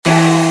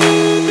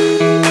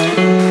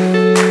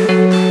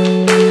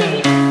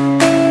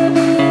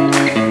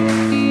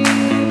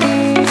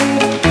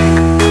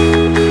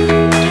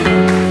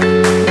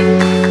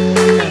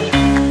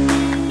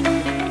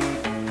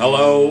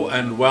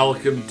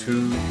welcome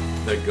to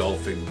The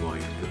Golfing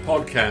Mind, the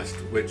podcast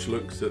which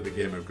looks at the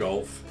game of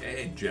golf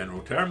in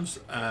general terms,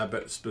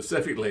 but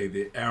specifically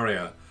the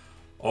area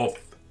of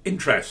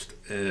interest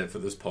for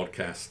this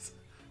podcast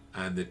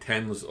and the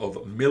tens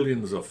of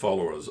millions of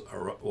followers.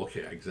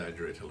 Okay, I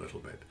exaggerate a little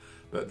bit,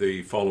 but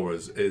the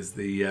followers is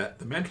the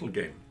mental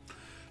game.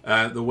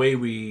 The way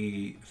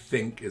we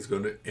think is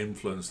going to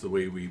influence the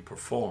way we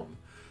perform.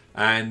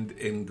 And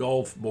in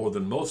golf, more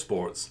than most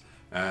sports,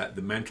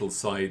 the mental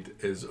side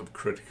is of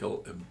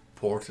critical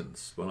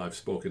importance. When I've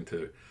spoken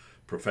to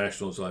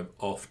professionals, I've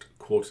oft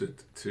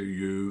quoted to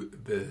you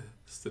the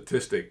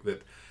statistic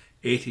that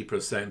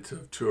 80%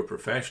 of tour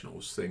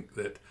professionals think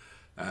that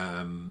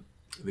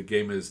the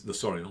game is, not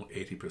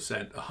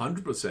 80%,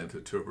 100%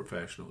 of tour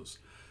professionals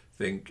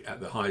think at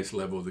the highest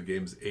level the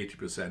game's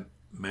 80%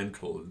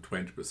 mental and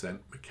 20%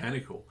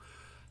 mechanical.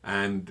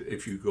 And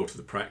if you go to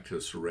the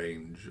practice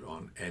range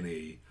on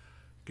any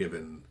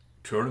given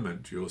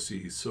tournament, you'll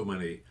see so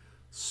many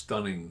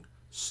stunning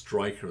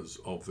strikers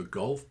of the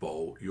golf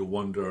ball, you'll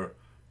wonder,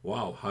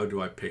 wow, how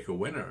do I pick a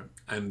winner?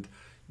 And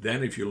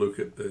then if you look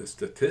at the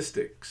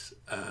statistics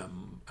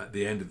at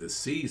the end of the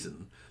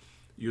season,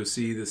 you'll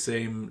see the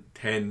same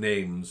 10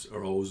 names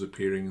are always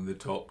appearing in the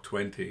top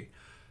 20.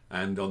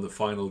 And on the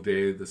final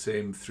day, the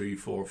same 3,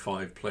 4,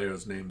 5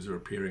 players' names are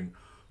appearing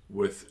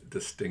with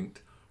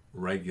distinct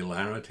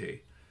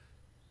regularity.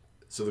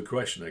 So the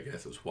question, I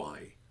guess, is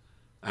why?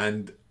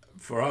 And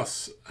for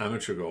us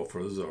amateur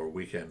golfers or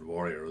weekend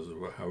warriors,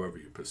 or however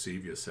you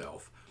perceive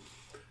yourself,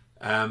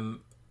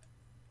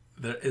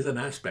 there is an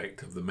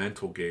aspect of the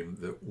mental game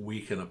that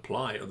we can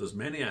apply, or there's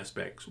many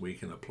aspects we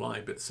can apply,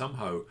 but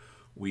somehow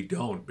we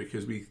don't,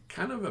 because we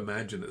kind of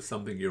imagine it's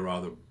something you're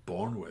rather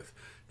born with.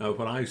 Now,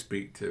 when I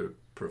speak to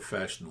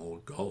professional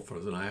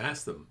golfers and I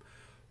ask them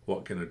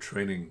what kind of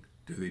training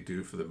do they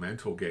do for the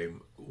mental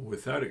game,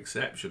 without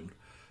exception,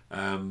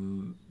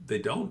 they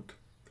don't.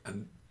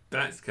 And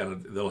that's kind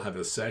of, they'll have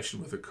a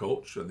session with a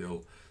coach and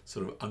they'll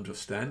sort of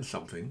understand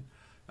something,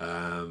 but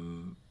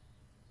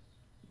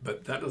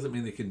that doesn't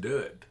mean they can do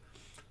it.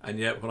 And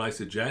yet when I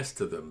suggest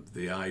to them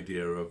the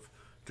idea of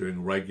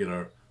doing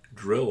regular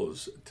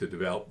drills to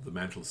develop the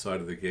mental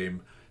side of the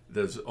game,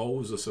 there's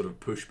always a sort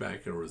of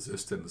pushback or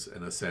resistance,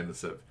 in a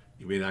sense of,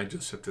 you mean I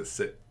just have to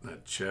sit in a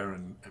chair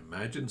and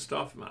imagine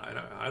stuff?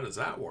 How does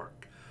that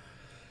work?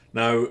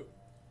 Now,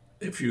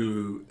 if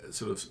you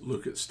sort of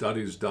look at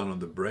studies done on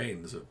the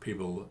brains of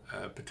people,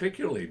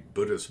 particularly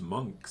Buddhist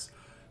monks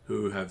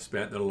who have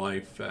spent their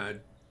life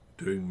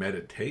doing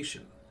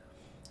meditation,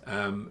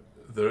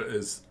 there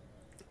is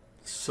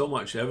so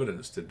much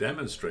evidence to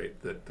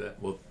demonstrate that,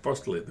 well,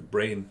 firstly, the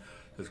brain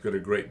has got a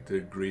great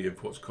degree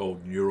of what's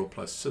called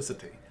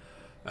neuroplasticity.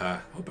 I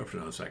hope I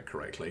pronounced that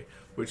correctly,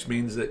 which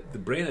means that the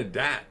brain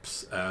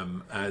adapts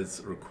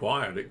as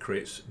required. It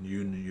creates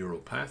new neural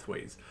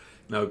pathways.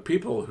 Now,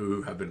 people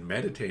who have been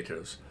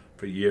meditators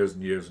for years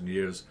and years and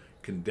years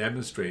can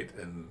demonstrate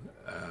in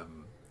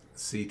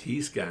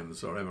CT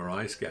scans or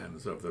MRI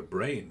scans of the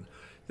brain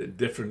that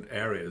different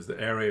areas, the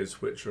areas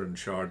which are in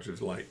charge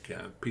of like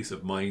peace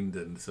of mind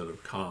and sort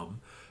of calm,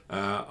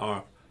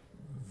 are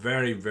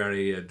very,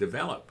 very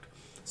developed.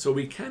 So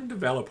we can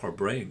develop our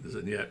brains,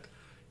 and yet,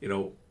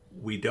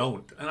 we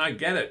don't. And I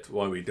get it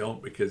why we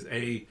don't, because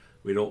A,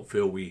 we don't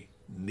feel we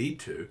need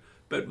to,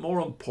 but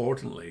more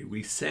importantly,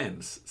 we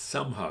sense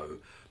somehow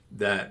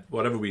that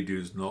whatever we do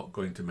is not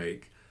going to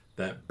make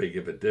that big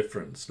of a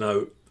difference.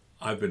 Now,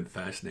 I've been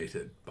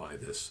fascinated by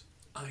this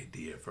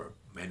idea for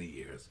many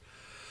years.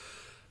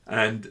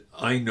 And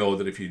I know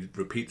that if you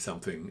repeat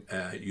something,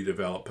 you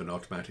develop an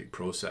automatic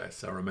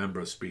process. I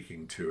remember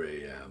speaking to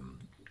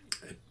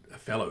a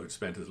fellow who'd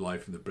spent his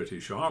life in the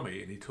British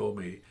Army, and he told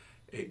me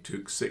it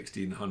took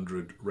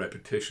 1,600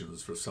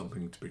 repetitions for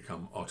something to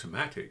become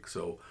automatic.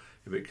 So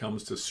if it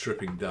comes to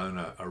stripping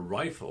down a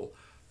rifle,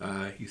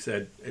 he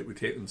said it would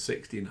take them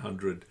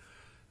 1,600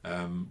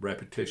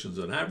 repetitions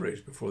on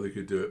average before they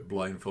could do it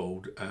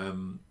blindfold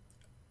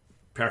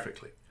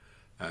perfectly.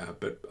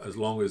 But as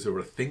long as they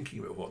were thinking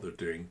about what they're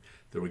doing,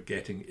 they were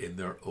getting in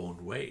their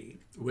own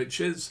way,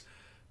 which is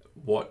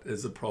what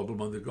is the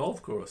problem on the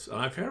golf course. And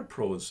I've heard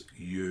pros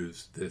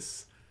use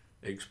this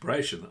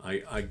expression,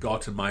 I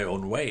got in my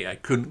own way. I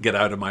couldn't get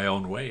out of my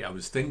own way. I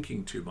was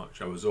thinking too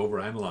much. I was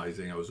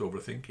overanalyzing. I was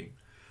overthinking.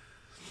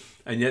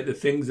 And yet the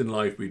things in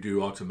life we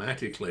do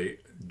automatically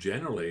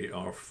generally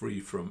are free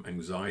from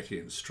anxiety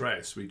and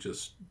stress. We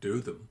just do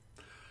them.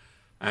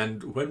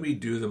 And when we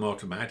do them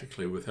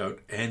automatically without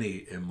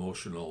any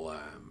emotional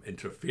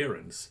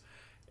interference,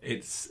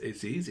 it's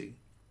easy.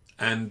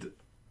 And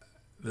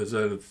there's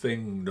a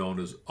thing known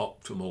as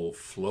optimal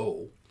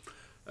flow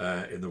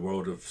in the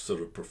world of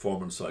sort of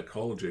performance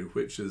psychology,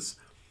 which is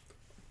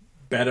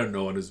better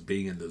known as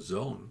being in the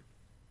zone.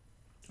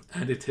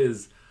 And it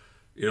is,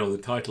 the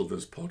title of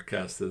this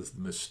podcast is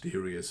The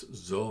Mysterious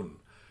Zone.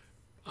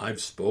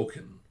 I've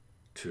spoken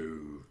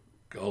to,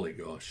 golly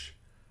gosh,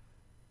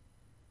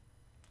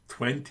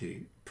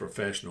 20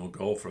 professional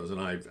golfers, and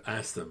I've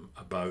asked them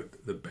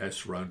about the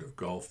best round of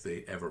golf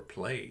they ever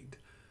played.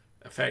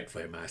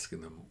 Effectively, I'm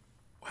asking them,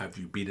 have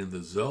you been in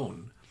the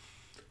zone?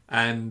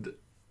 And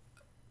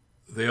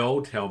they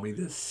all tell me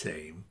the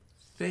same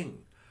thing.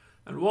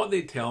 And what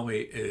they tell me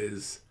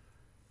is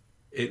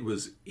it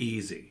was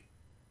easy.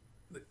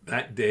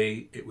 That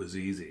day, it was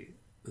easy.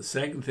 The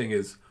second thing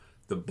is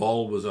the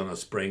ball was on a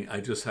spring. I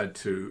just had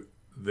to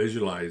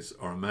visualize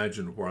or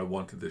imagine where I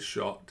wanted the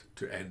shot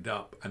to end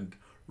up and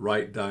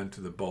right down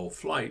to the ball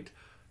flight,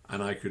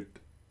 and I could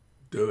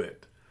do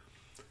it.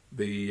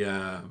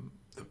 The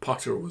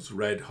putter was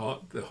red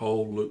hot. The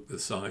hole looked the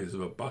size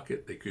of a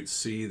bucket. They could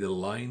see the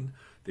line.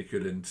 They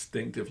could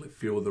instinctively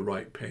feel the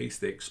right pace.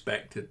 They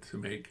expected to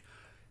make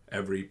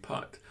every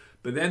putt.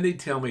 But then they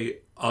tell me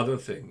other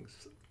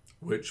things,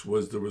 which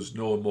was there was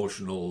no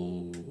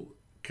emotional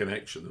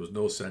connection. There was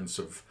no sense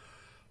of,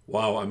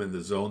 wow, I'm in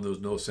the zone. There was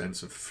no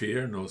sense of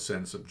fear, no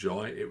sense of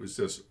joy. It was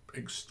just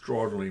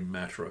extraordinarily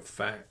matter of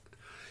fact.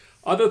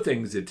 Other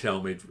things they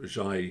tell me, which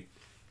I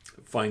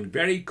find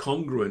very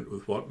congruent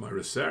with what my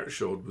research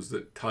showed, was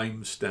that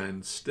time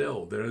stands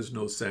still. There is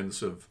no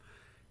sense of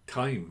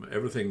time.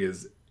 Everything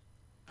is,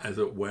 as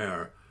it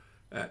were,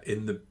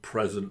 in the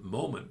present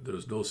moment.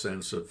 There's no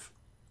sense of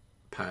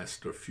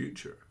past or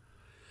future.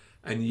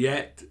 And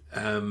yet,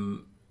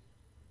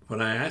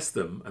 when I asked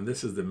them, and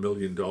this is the $1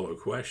 million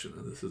question,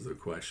 and this is the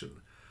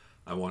question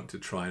I want to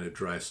try and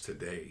address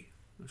today,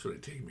 it's only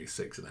taking me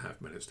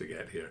 6.5 minutes to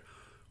get here,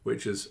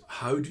 which is,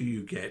 how do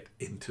you get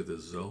into the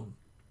zone?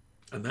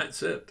 And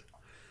that's it.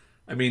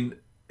 I mean,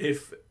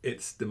 if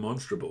it's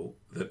demonstrable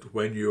that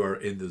when you are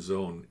in the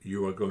zone,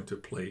 you are going to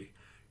play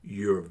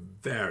your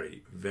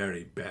very,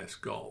 very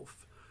best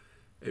golf,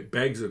 it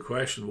begs the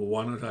question, well,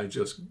 why don't I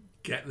just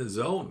get in the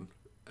zone?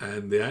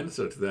 And the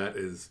answer to that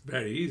is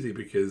very easy,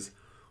 because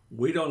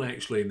we don't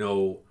actually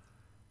know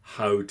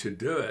how to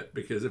do it,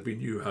 because if we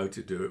knew how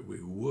to do it,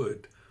 we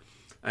would.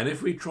 And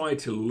if we try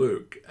to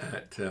look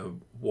at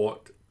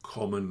what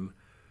common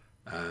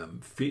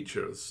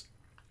features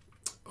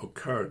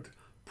occurred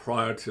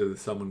prior to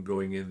someone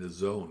going in the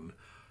zone,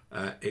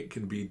 it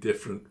can be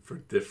different for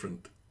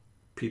different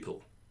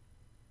people.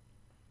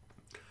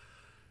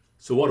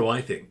 So what do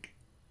I think?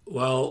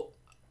 Well,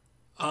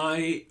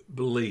 I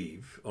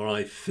believe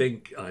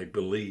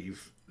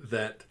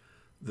that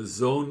the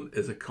zone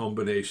is a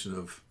combination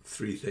of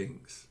three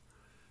things.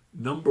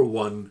 Number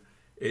one,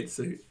 it's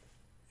an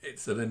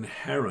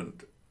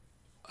inherent,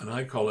 and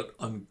I call it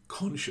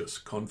unconscious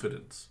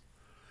confidence.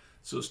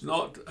 So it's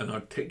not an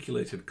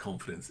articulated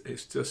confidence.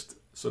 It's just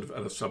sort of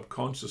at a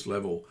subconscious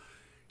level,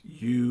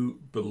 you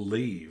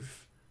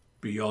believe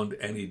beyond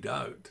any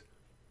doubt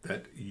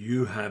that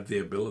you have the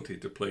ability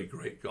to play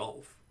great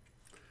golf.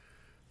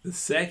 The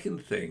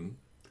second thing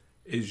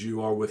is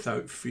you are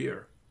without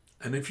fear.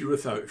 And if you're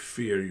without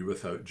fear, you're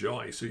without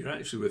joy. So you're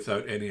actually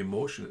without any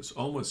emotion. It's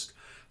almost,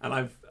 and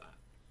I've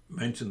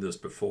mentioned this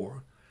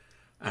before.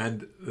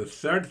 And the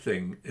third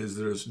thing is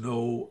there's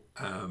no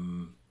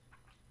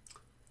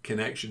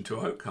connection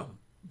to outcome,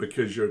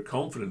 because your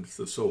confidence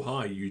is so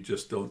high, you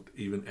just don't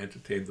even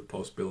entertain the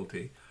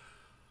possibility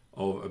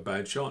of a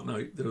bad shot. Now,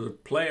 there are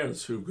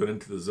players who've got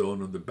into the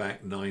zone on the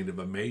back nine of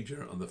a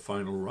major on the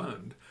final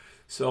round.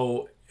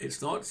 So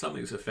it's not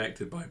something that's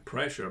affected by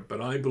pressure, but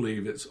I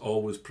believe it's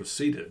always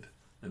preceded,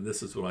 and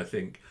this is what I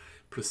think,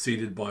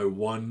 preceded by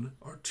one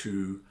or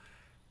two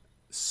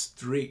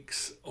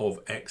streaks of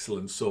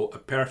excellence. So a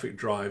perfect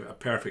drive, a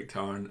perfect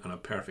turn, and a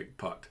perfect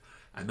putt.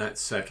 And that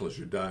settles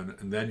you down.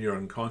 And then your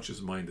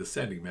unconscious mind is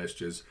sending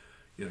messages,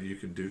 you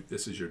can do,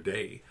 this is your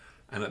day.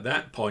 And at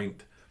that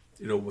point,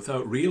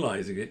 without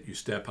realizing it, you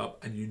step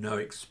up and you now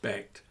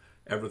expect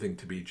everything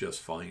to be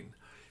just fine.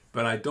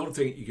 But I don't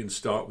think you can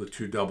start with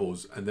two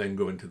doubles and then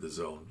go into the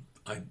zone.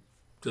 I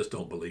just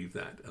don't believe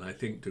that. And I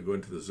think to go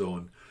into the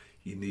zone,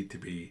 you need to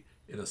be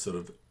in a sort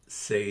of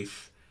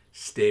safe,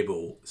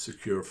 stable,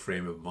 secure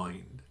frame of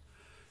mind.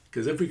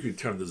 Because if we could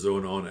turn the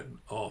zone on and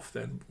off,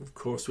 then of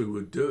course we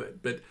would do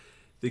it. But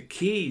the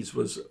keys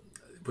was,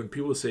 when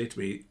people say to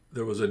me,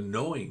 there was a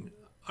knowing.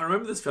 I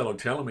remember this fellow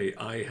telling me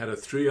I had a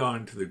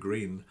 3-iron to the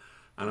green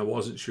and I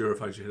wasn't sure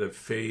if I should hit a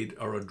fade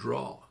or a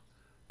draw.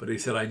 But he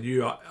said, I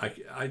knew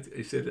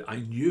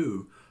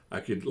I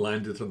could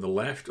land it on the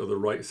left or the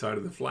right side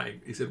of the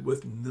flag. He said,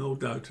 with no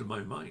doubt in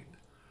my mind.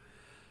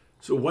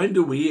 So when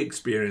do we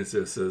experience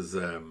this as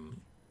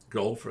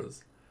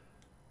golfers?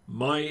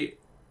 My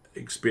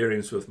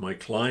experience with my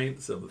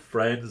clients and the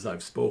friends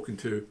I've spoken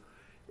to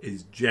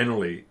is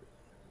generally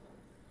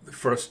the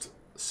first,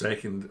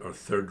 second or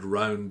third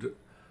round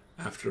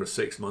after a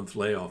 6-month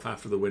layoff,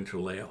 after the winter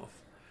layoff,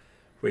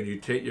 when you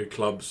take your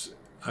clubs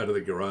out of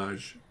the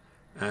garage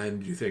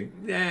and you think,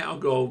 yeah, I'll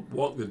go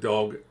walk the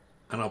dog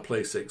and I'll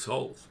play 6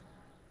 holes.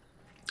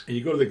 And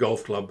you go to the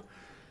golf club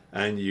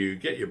and you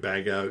get your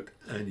bag out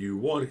and you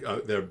walk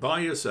out there by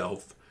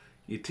yourself,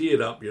 you tee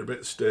it up, you're a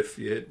bit stiff,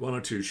 you hit 1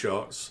 or 2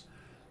 shots,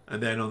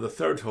 and then on the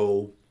 3rd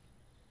hole,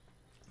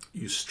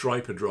 you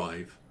stripe a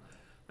drive,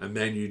 and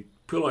then you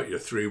pull out your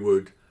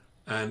 3-wood,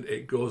 and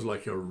it goes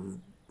like a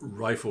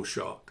rifle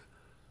shot.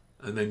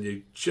 And then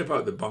you chip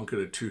out the bunker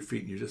to 2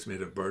 feet, and you just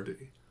made a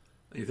birdie.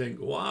 And you think,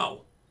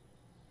 wow,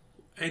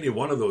 any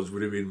one of those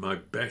would have been my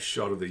best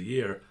shot of the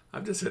year.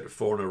 I've just hit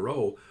 4 in a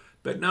row.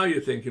 But now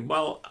you're thinking,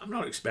 well, I'm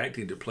not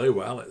expecting to play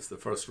well. It's the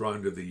first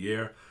round of the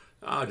year.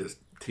 I'll just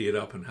tee it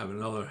up and have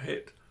another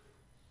hit.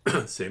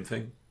 Same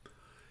thing.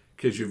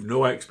 Because you've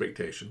no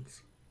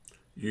expectations.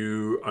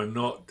 You are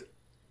not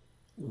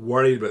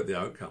worried about the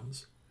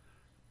outcomes.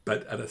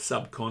 But at a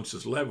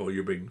subconscious level,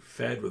 you're being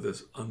fed with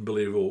this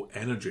unbelievable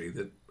energy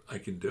that I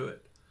can do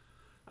it.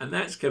 And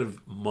that's kind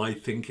of my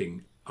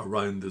thinking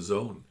around the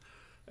zone.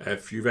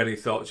 If you've any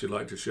thoughts you'd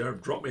like to share,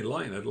 drop me a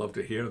line. I'd love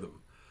to hear them.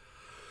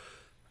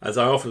 As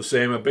I often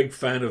say, I'm a big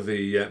fan of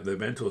the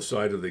mental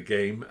side of the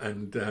game.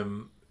 And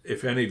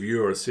if any of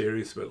you are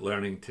serious about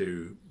learning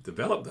to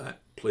develop that,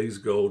 please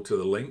go to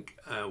the link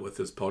with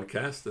this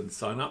podcast and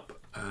sign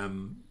up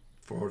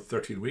for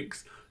 13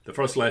 weeks. The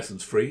first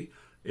lesson's free.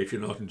 If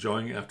you're not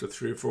enjoying it after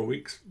 3 or 4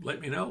 weeks,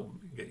 let me know.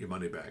 You can get your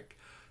money back.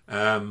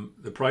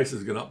 The price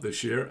has gone up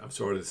this year, I'm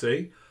sorry to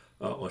say.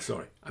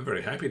 I'm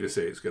very happy to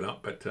say it's gone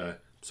up,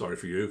 but sorry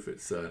for you if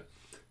it's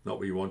not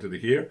what you wanted to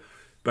hear.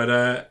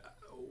 But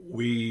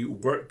we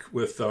work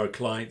with our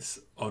clients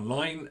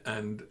online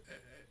and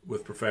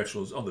with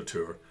professionals on the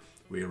tour.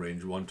 We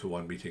arrange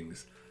one-to-one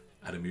meetings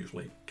at a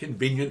mutually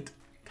convenient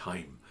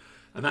time.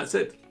 And that's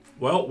it.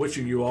 Well,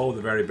 wishing you all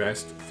the very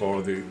best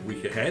for the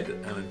week ahead.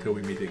 And until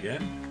we meet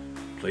again,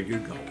 play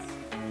good golf.